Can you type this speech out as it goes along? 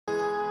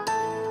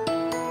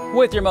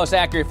With your most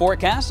accurate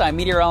forecast, I'm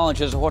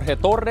meteorologist Jorge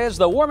Torres.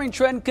 The warming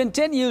trend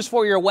continues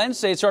for your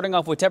Wednesday, starting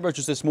off with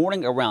temperatures this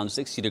morning around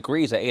 60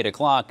 degrees at 8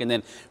 o'clock. And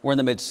then we're in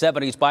the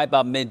mid-70s by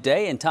about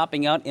midday and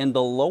topping out in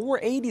the lower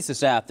 80s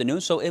this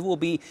afternoon. So it will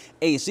be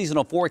a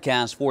seasonal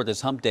forecast for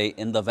this hump day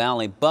in the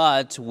valley.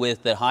 But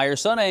with the higher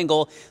sun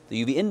angle,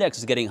 the UV index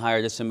is getting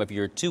higher this time of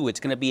year, too.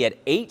 It's going to be at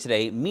 8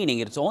 today, meaning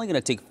it's only going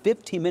to take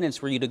 15 minutes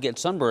for you to get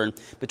sunburned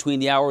between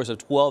the hours of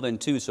 12 and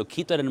 2. So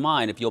keep that in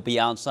mind if you'll be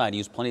outside.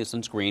 Use plenty of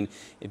sunscreen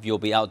if you'll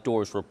be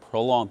outdoors for a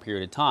prolonged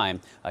period of time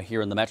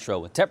here in the metro,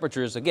 with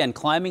temperatures again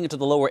climbing into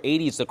the lower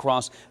 80s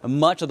across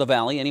much of the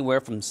valley,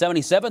 anywhere from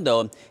 77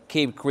 though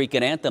Cave Creek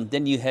and Anthem.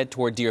 Then you head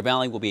toward Deer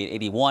Valley, will be at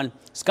 81,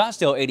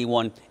 Scottsdale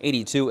 81,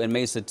 82, and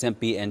Mesa,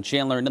 Tempe, and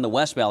Chandler. And in the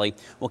West Valley,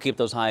 we'll keep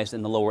those highs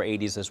in the lower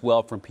 80s as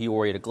well, from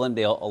Peoria to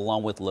Glendale,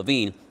 along with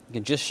Laveen.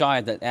 Just shy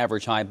of that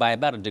average high by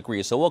about a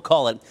degree, so we'll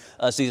call it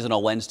a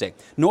seasonal Wednesday.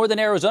 Northern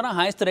Arizona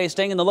highs today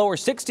staying in the lower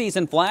 60s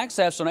in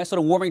Flagstaff, so nice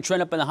little warming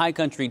trend up in the high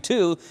country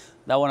too.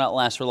 That will not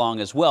last for long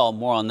as well.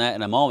 More on that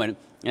in a moment.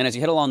 And as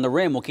you head along the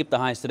rim, we'll keep the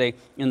highs today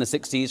in the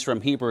 60s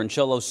from Heber and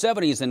Cholo,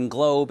 70s in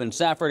Globe and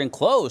Safford, and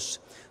close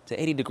to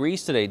 80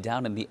 degrees today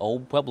down in the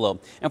Old Pueblo.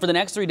 And for the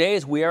next 3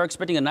 days, we are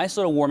expecting a nice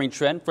little warming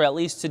trend for at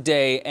least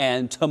today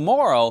and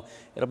tomorrow.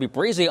 It'll be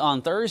breezy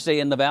on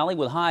Thursday in the valley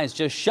with highs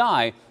just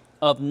shy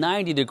of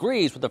 90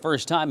 degrees for the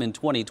first time in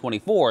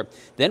 2024.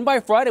 Then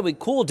by Friday, we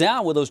cool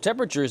down with those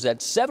temperatures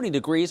at 70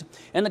 degrees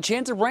and the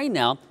chance of rain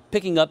now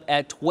picking up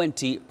at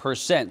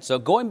 20%. So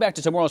going back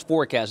to tomorrow's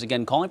forecast,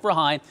 again, calling for a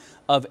high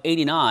of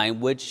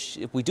 89, which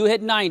if we do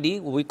hit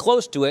 90, we'll be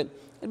close to it.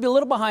 It'd be a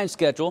little behind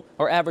schedule.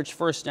 Our average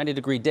first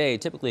 90-degree day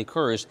typically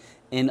occurs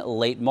in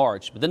late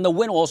March. But then the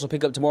wind will also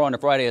pick up tomorrow on a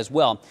Friday as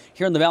well.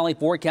 Here in the valley,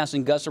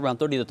 forecasting gusts around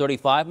 30 to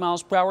 35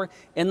 miles per hour.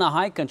 In the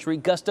high country,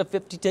 gusts of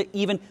 50 to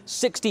even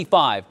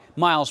 65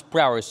 miles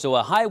per hour. So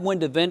a high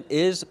wind event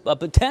is a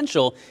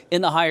potential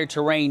in the higher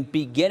terrain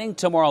beginning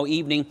tomorrow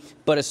evening,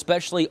 but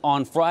especially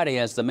on Friday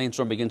as the main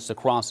storm begins to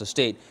cross the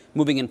state,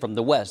 moving in from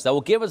the west. That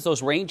will give us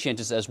those rain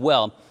chances as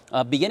well,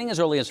 beginning as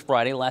early as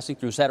Friday, lasting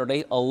through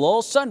Saturday, a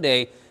lull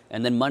Sunday.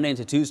 And then Monday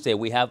into Tuesday,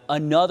 we have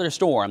another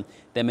storm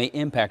that may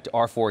impact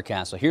our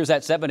forecast. So here's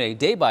that 7-day,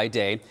 day by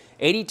day.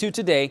 82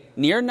 today,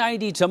 near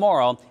 90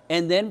 tomorrow,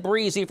 and then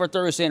breezy for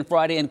Thursday and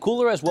Friday, and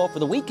cooler as well for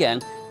the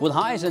weekend, with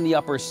highs in the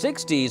upper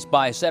 60s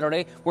by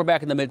Saturday. We're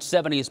back in the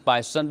mid-70s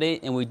by Sunday,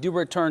 and we do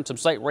return some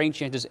slight rain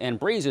chances and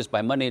breezes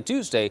by Monday and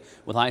Tuesday,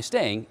 with highs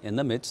staying in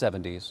the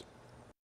mid-70s.